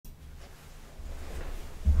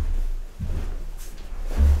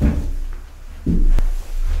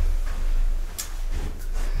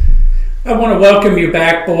I want to welcome you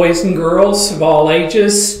back, boys and girls of all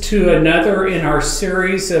ages, to another in our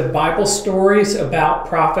series of Bible stories about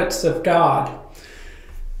prophets of God.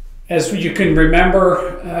 As you can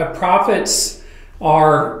remember, prophets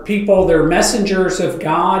are people, they're messengers of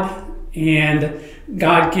God, and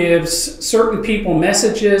God gives certain people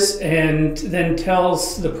messages and then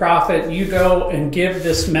tells the prophet, you go and give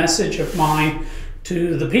this message of mine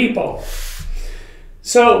to the people.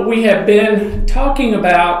 So we have been talking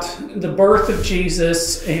about the birth of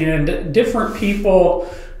Jesus and different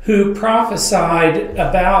people who prophesied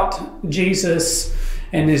about Jesus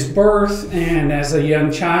and his birth and as a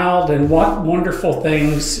young child and what wonderful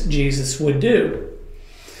things Jesus would do.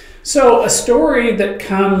 So a story that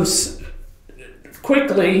comes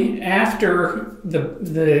quickly after the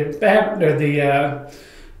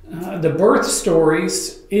birth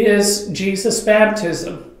stories is Jesus'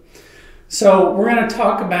 baptism. So we're going to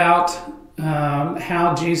talk about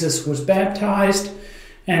how Jesus was baptized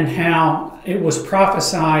and how it was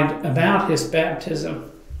prophesied about his baptism.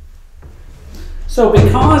 So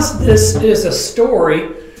because this is a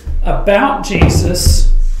story about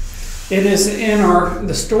Jesus,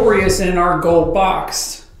 the story is in our gold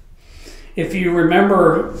box. If you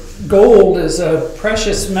remember, gold is a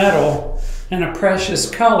precious metal and a precious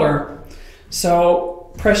color. So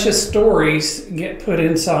precious stories get put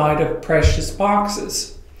inside of precious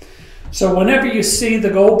boxes. So whenever you see the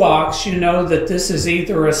gold box, you know that this is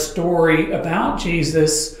either a story about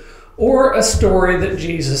Jesus or a story that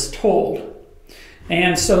Jesus told.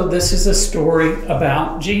 And so this is a story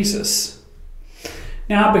about Jesus.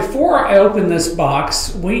 Now, before I open this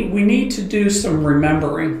box, we need to do some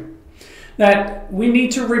remembering. That we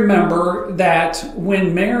need to remember that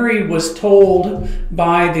when Mary was told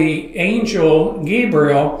by the angel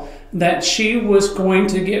Gabriel that she was going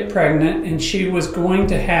to get pregnant and she was going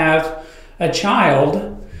to have a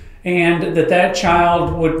child and that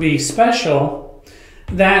child would be special,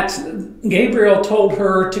 that Gabriel told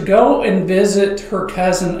her to go and visit her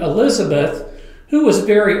cousin Elizabeth, who was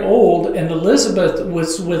very old, and Elizabeth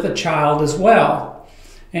was with a child as well.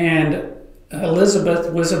 And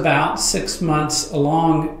Elizabeth was about 6 months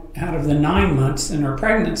along out of the 9 months in her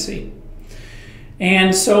pregnancy.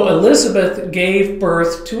 And so Elizabeth gave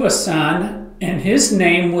birth to a son, and his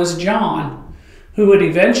name was John, who would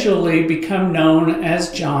eventually become known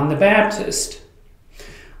as John the Baptist.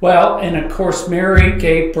 Well, and of course, Mary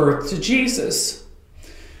gave birth to Jesus.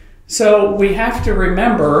 So we have to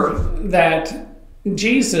remember that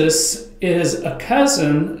Jesus is a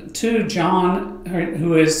cousin to John,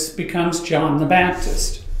 who becomes John the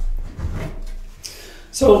Baptist.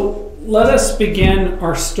 So let us begin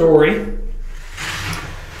our story.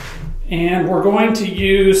 And we're going to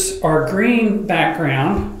use our green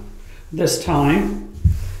background this time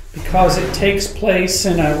because it takes place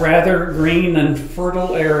in a rather green and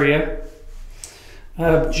fertile area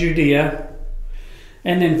of Judea.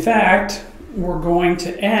 And in fact, we're going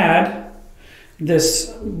to add this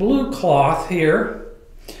blue cloth here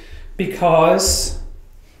because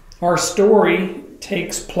our story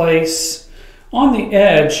takes place on the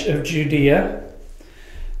edge of Judea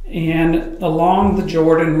and along the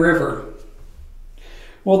Jordan River.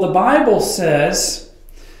 Well, the Bible says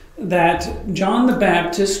that John the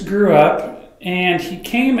Baptist grew up and he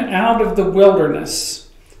came out of the wilderness.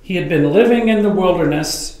 He had been living in the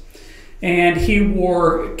wilderness and he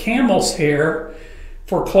wore camel's hair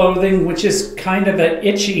for clothing, which is kind of an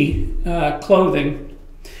itchy clothing.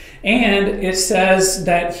 And it says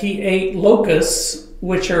that he ate locusts,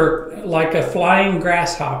 which are like a flying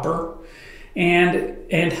grasshopper,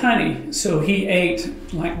 and honey. So he ate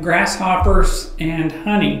like grasshoppers and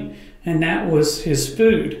honey, and that was his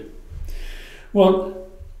food. Well,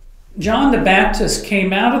 John the Baptist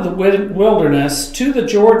came out of the wilderness to the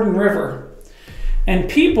Jordan River, and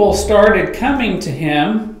people started coming to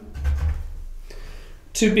him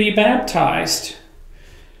to be baptized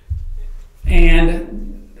and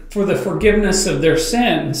for the forgiveness of their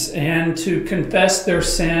sins and to confess their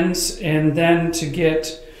sins and then to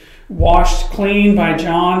get washed clean by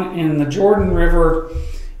John in the Jordan River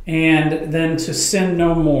and then to sin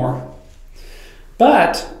no more.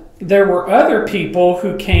 But there were other people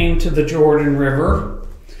who came to the Jordan River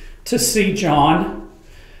to see John,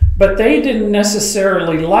 but they didn't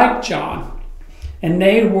necessarily like John. And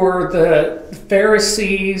they were the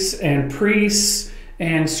Pharisees and priests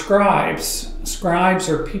and scribes. Scribes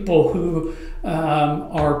are people who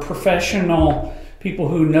are professional people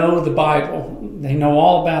who know the Bible. They know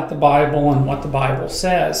all about the Bible and what the Bible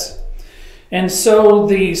says. And so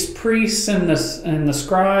these priests and the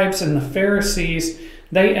scribes and the Pharisees,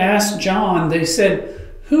 they asked John, they said,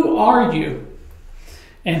 "Who are you?"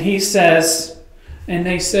 And he says, and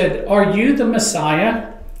they said, "Are you the Messiah?"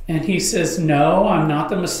 And he says, "No, I'm not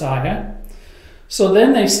the Messiah." So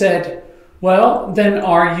then they said, "Well, then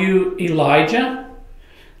are you Elijah,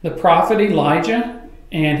 the prophet Elijah?"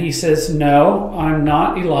 And he says, "No, I'm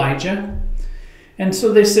not Elijah." And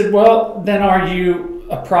so they said, "Well, then are you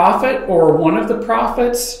a prophet or one of the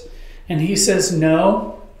prophets?" And he says,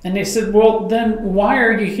 "No." And they said, "Well, then why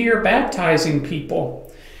are you here baptizing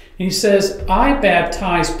people?" And he says, "I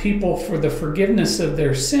baptize people for the forgiveness of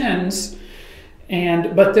their sins,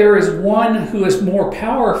 but there is one who is more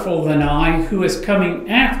powerful than I, who is coming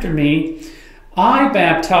after me. I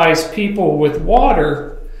baptize people with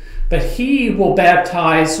water, but he will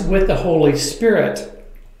baptize with the Holy Spirit.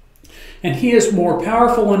 And he is more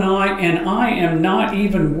powerful than I, and I am not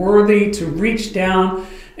even worthy to reach down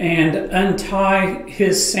and untie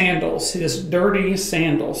his sandals, his dirty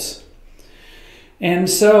sandals." And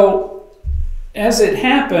so, as it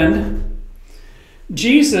happened,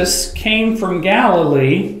 Jesus came from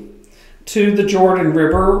Galilee to the Jordan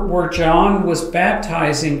River where John was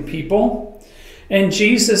baptizing people. And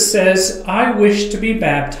Jesus says, "I wish to be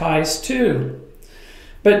baptized too."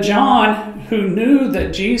 But John, who knew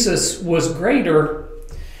that Jesus was greater,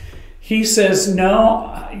 he says,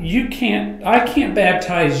 "No, you can't. I can't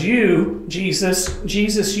baptize you, Jesus.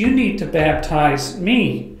 Jesus, you need to baptize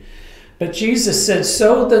me." But Jesus said,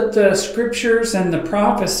 "So that the scriptures and the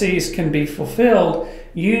prophecies can be fulfilled,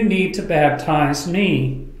 you need to baptize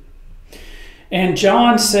me." And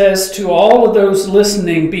John says to all of those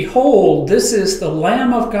listening, "Behold, this is the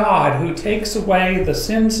Lamb of God who takes away the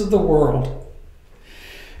sins of the world."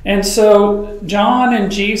 And so John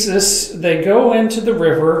and Jesus, they go into the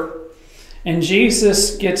river, and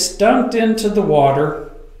Jesus gets dunked into the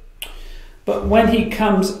water. But when he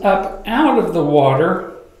comes up out of the water,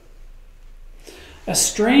 a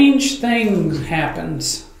strange thing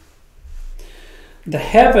happens. The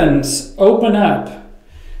heavens open up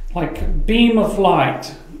like a beam of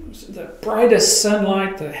light. The brightest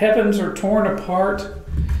sunlight, the heavens are torn apart.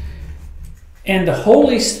 And the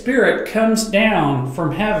Holy Spirit comes down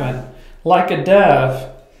from heaven like a dove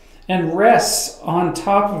and rests on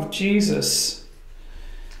top of Jesus.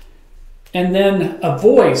 And then a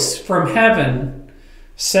voice from heaven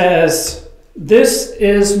says, "This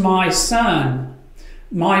is my Son,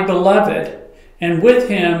 my beloved, and with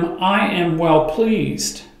him I am well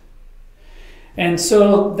pleased." And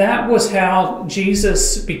so that was how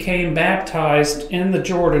Jesus became baptized in the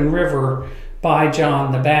Jordan River by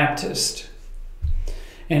John the Baptist.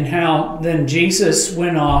 And how then Jesus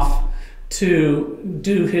went off to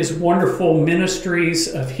do his wonderful ministries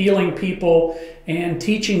of healing people and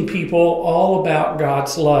teaching people all about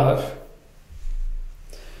God's love.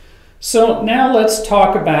 So now let's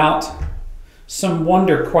talk about some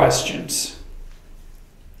wonder questions.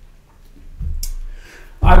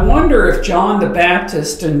 I wonder if John the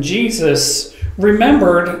Baptist and Jesus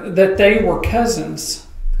remembered that they were cousins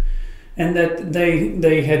and that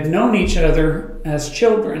they had known each other as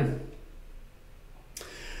children.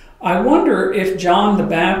 I wonder if John the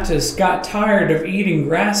Baptist got tired of eating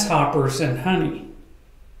grasshoppers and honey.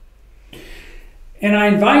 And I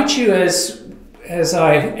invite you, as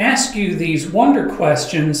I ask you these wonder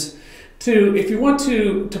questions, if you want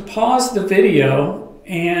to pause the video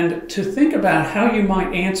and to think about how you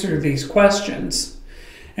might answer these questions.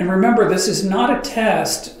 And remember, this is not a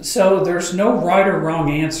test, so there's no right or wrong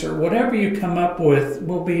answer. Whatever you come up with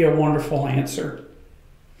will be a wonderful answer.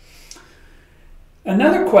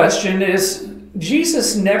 Another question is,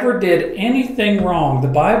 Jesus never did anything wrong. The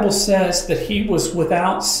Bible says that he was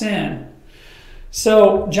without sin.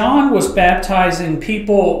 So John was baptizing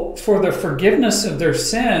people for the forgiveness of their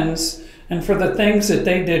sins and for the things that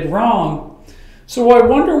they did wrong. So I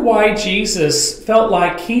wonder why Jesus felt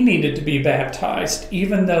like he needed to be baptized,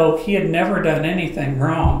 even though he had never done anything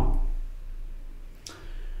wrong.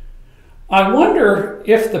 I wonder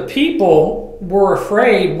if the people were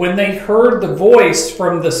afraid when they heard the voice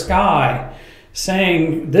from the sky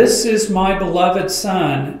saying, "This is my beloved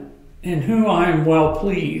Son, in whom I am well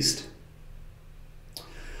pleased."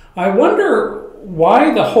 I wonder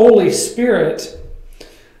why the Holy Spirit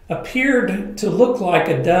appeared to look like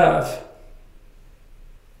a dove.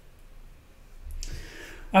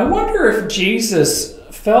 I wonder if Jesus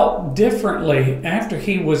felt differently after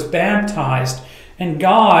he was baptized and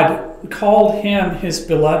God called him his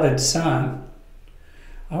beloved Son.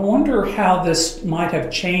 I wonder how this might have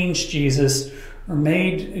changed Jesus or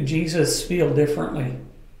made Jesus feel differently.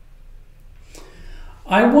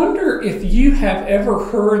 I wonder if you have ever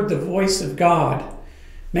heard the voice of God,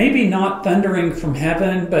 maybe not thundering from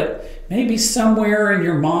heaven, but maybe somewhere in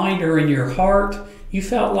your mind or in your heart, you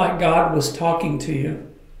felt like God was talking to you.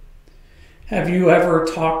 Have you ever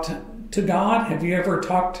talked to God? Have you ever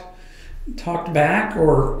talked back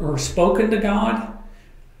or spoken to God?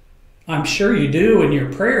 I'm sure you do in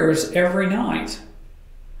your prayers every night,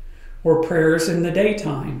 or prayers in the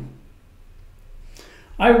daytime.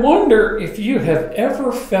 I wonder if you have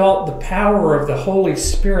ever felt the power of the Holy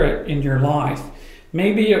Spirit in your life.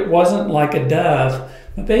 Maybe it wasn't like a dove,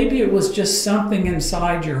 but maybe it was just something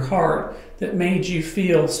inside your heart that made you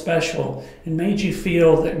feel special and made you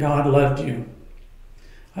feel that God loved you.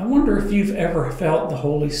 I wonder if you've ever felt the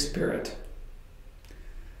Holy Spirit.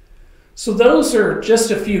 So those are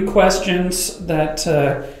just a few questions that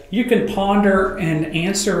you can ponder and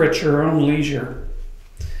answer at your own leisure.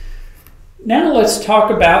 Now let's talk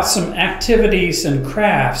about some activities and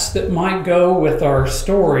crafts that might go with our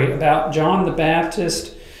story about John the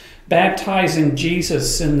Baptist baptizing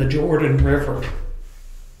Jesus in the Jordan River.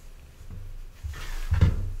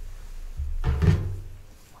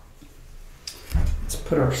 Let's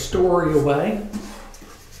put our story away.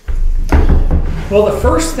 Well, the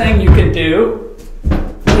first thing you can do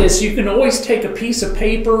is you can always take a piece of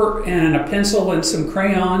paper and a pencil and some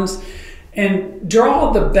crayons and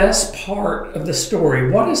draw the best part of the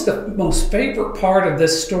story. What is the most favorite part of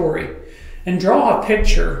this story? And draw a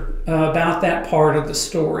picture about that part of the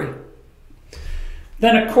story.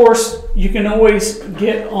 Then, of course, you can always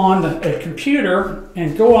get on a computer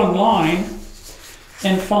and go online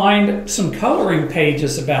and find some coloring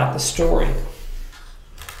pages about the story.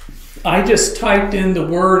 I just typed in the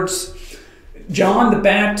words, John the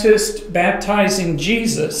Baptist baptizing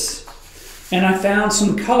Jesus, and I found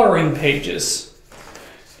some coloring pages.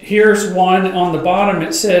 Here's one on the bottom.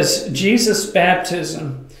 It says Jesus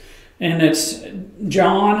baptism, and it's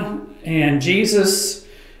John and Jesus,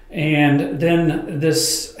 and then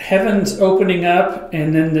this heavens opening up,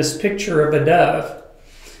 and then this picture of a dove.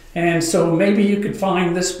 And so maybe you could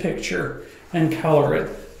find this picture and color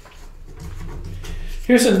it.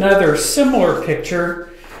 Here's another similar picture.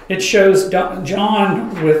 It shows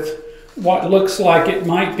John with what looks like it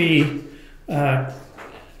might be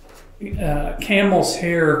camel's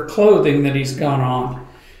hair clothing that he's got on.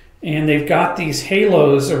 And they've got these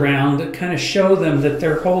halos around that kind of show them that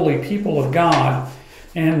they're holy people of God.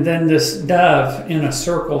 And then this dove in a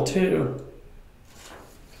circle too.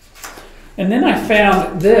 And then I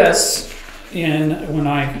found this when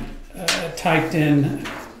I typed in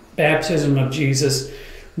baptism of Jesus.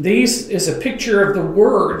 This is a picture of the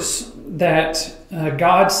words that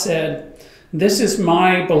God said, "This is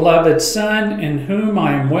my beloved Son in whom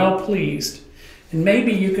I am well pleased." And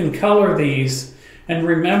maybe you can color these and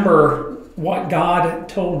remember what God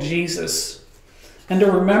told Jesus. And to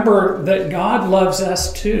remember that God loves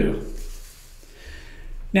us too.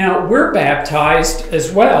 Now, we're baptized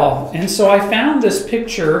as well. And so I found this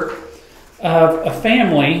picture of a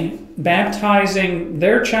family baptizing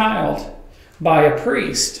their child by a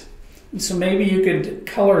priest. And so maybe you could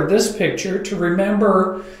color this picture to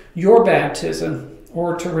remember your baptism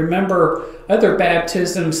or to remember other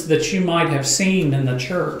baptisms that you might have seen in the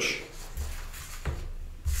church.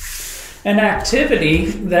 An activity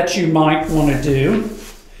that you might want to do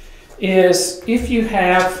is if you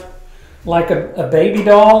have like a baby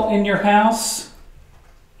doll in your house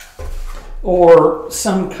or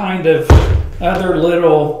some kind of other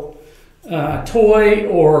little toy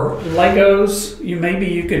or Legos. Maybe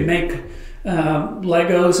you could make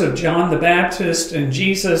Legos of John the Baptist and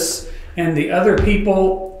Jesus and the other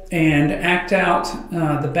people and act out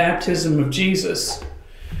the baptism of Jesus.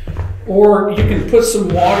 Or you can put some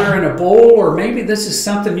water in a bowl, or maybe this is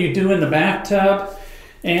something you do in the bathtub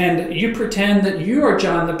and you pretend that you are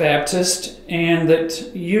John the Baptist and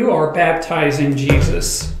that you are baptizing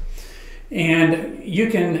Jesus. And you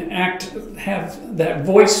can have that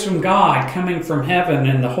voice from God coming from heaven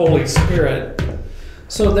and the Holy Spirit.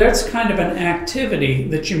 So that's kind of an activity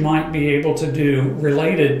that you might be able to do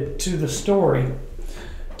related to the story,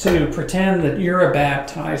 to pretend that you're a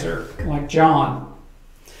baptizer like John.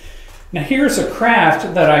 Now here's a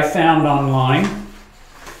craft that I found online,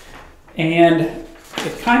 and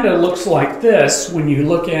it kind of looks like this when you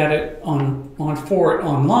look at it for it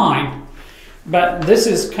online. But this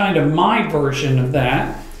is kind of my version of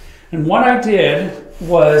that. And what I did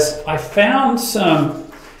was I found some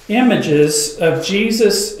images of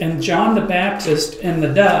Jesus and John the Baptist and the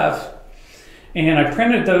dove. And I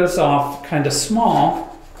printed those off kind of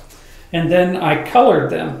small. And then I colored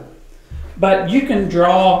them. But you can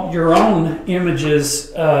draw your own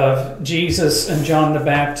images of Jesus and John the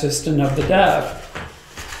Baptist and of the dove.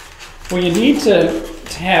 Well, you need to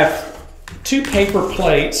have 2 paper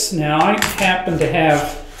plates. Now I happen to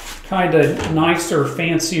have kind of nicer,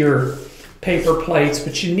 fancier paper plates,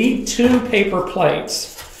 but you need 2 paper plates.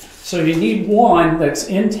 So you need one that's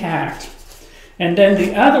intact, and then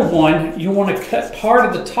the other one, you want to cut part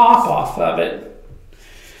of the top off of it.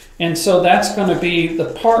 And so that's going to be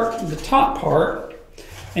the top part,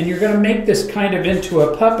 and you're going to make this kind of into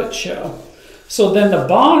a puppet show. So then the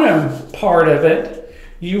bottom part of it,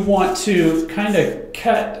 you want to kind of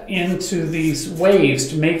cut into these waves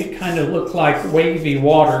to make it kind of look like wavy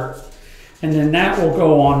water. And then that will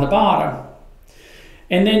go on the bottom.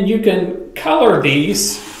 And then you can color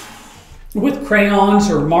these with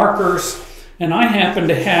crayons or markers. And I happen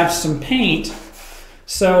to have some paint.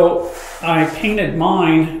 So I painted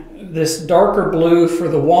mine this darker blue for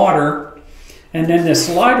the water, and then this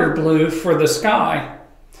lighter blue for the sky.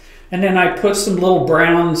 And then I put some little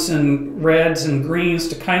browns and reds and greens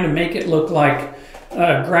to kind of make it look like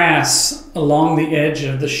grass along the edge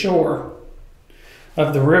of the shore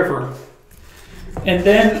of the river. And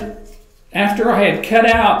then after I had cut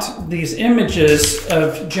out these images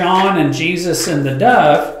of John and Jesus and the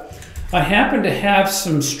dove, I happened to have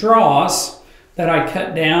some straws that I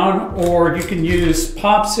cut down, or you can use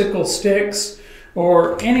popsicle sticks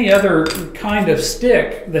or any other kind of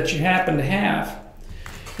stick that you happen to have.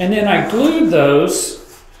 And then I glued those,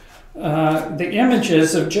 the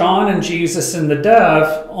images of John and Jesus and the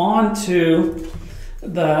dove, onto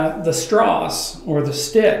the straws or the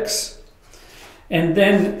sticks. And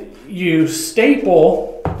then you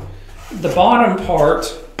staple the bottom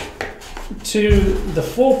part to the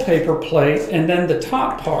full paper plate, and then the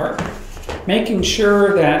top part, making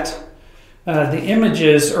sure that the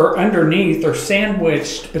images are underneath or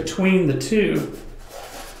sandwiched between the two.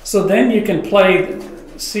 So then you can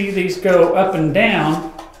see these go up and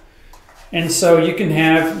down. And so you can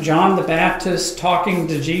have John the Baptist talking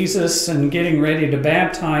to Jesus and getting ready to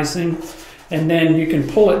baptize him. And then you can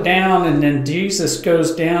pull it down, and then Jesus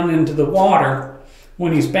goes down into the water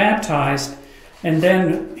when he's baptized. And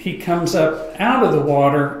then he comes up out of the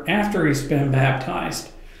water after he's been baptized.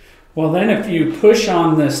 Well, then if you push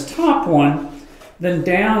on this top one, then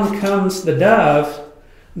down comes the dove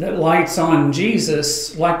that lights on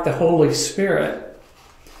Jesus like the Holy Spirit.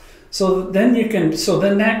 So then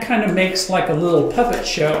that kind of makes like a little puppet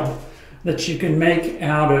show that you can make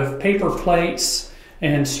out of paper plates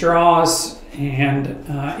and straws and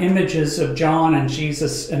images of John and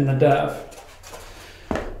Jesus and the dove.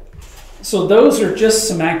 So those are just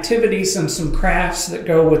some activities and some crafts that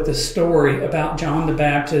go with the story about John the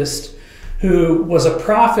Baptist, who was a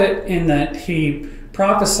prophet in that he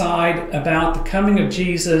prophesied about the coming of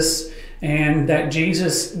Jesus, and that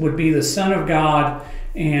Jesus would be the Son of God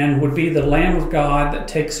and would be the Lamb of God that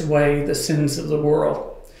takes away the sins of the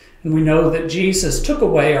world. And we know that Jesus took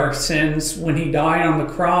away our sins when he died on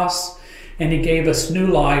the cross, and he gave us new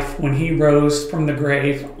life when he rose from the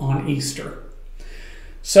grave on Easter.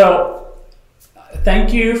 So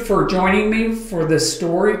thank you for joining me for this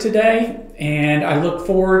story today, and I look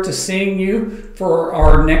forward to seeing you for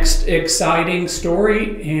our next exciting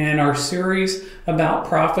story in our series about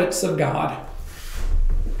prophets of God.